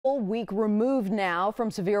Full week removed now from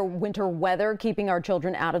severe winter weather, keeping our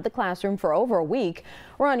children out of the classroom for over a week.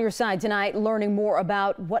 We're on your side tonight, learning more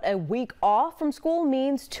about what a week off from school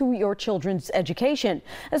means to your children's education,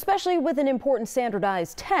 especially with an important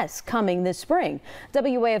standardized test coming this spring.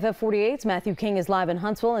 WAFF 48's Matthew King is live in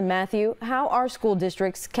Huntsville. And Matthew, how are school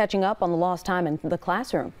districts catching up on the lost time in the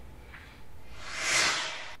classroom?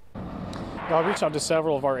 I reached out to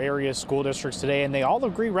several of our area school districts today, and they all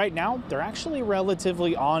agree right now they're actually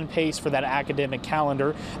relatively on pace for that academic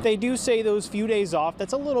calendar. They do say those few days off,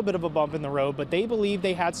 that's a little bit of a bump in the road, but they believe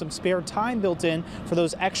they had some spare time built in for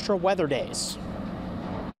those extra weather days.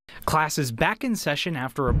 Class is back in session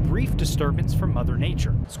after a brief disturbance from Mother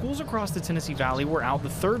Nature. Schools across the Tennessee Valley were out the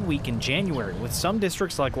third week in January, with some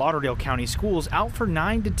districts like Lauderdale County Schools out for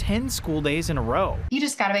 9 to 10 school days in a row. You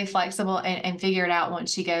just got to be flexible and figure it out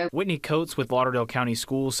once you go. Whitney Coates with Lauderdale County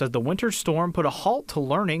Schools says the winter storm put a halt to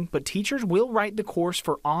learning, but teachers will write the course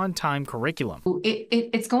for on-time curriculum.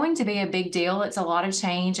 It's going to be a big deal. It's a lot of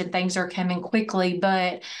change and things are coming quickly,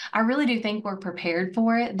 but I really do think we're prepared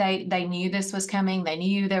for it. They knew this was coming. They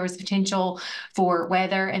knew there was potential for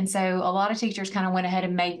weather, and so a lot of teachers kind of went ahead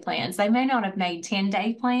and made plans. They may not have made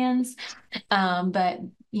 10-day plans, but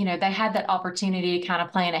you know, they had that opportunity to kind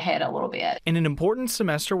of plan ahead a little bit. In an important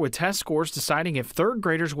semester with test scores deciding if third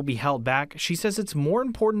graders will be held back, she says it's more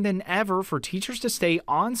important than ever for teachers to stay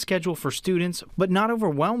on schedule for students, but not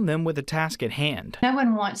overwhelm them with the task at hand. No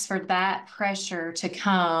one wants for that pressure to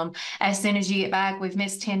come as soon as you get back. We've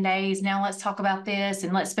missed 10 days. Now let's talk about this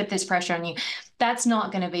and let's put this pressure on you. That's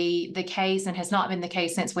not going to be the case and has not been the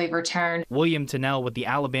case since we've returned. William Tennell with the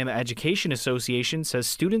Alabama Education Association says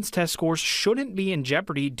students' test scores shouldn't be in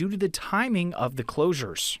jeopardy due to the timing of the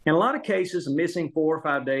closures. In a lot of cases, missing 4 or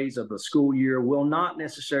 5 days of the school year will not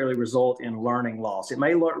necessarily result in learning loss. It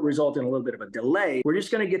may result in a little bit of a delay. We're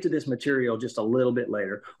just going to get to this material just a little bit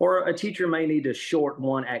later. Or a teacher may need to short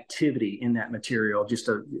one activity in that material just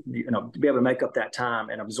to, be able to make up that time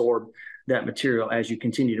and absorb that material as you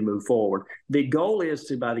continue to move forward. The goal is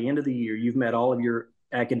to, by the end of the year, you've met all of your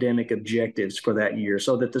academic objectives for that year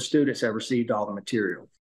so that the students have received all the material.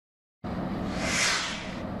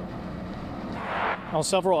 Now,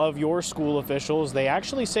 several of your school officials, they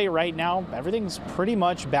actually say right now everything's pretty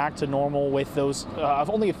much back to normal with those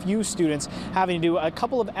only a few students having to do a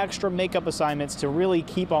couple of extra makeup assignments to really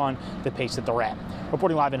keep on the pace that they're at.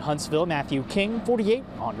 Reporting live in Huntsville, Matthew King, 48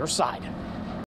 on your side.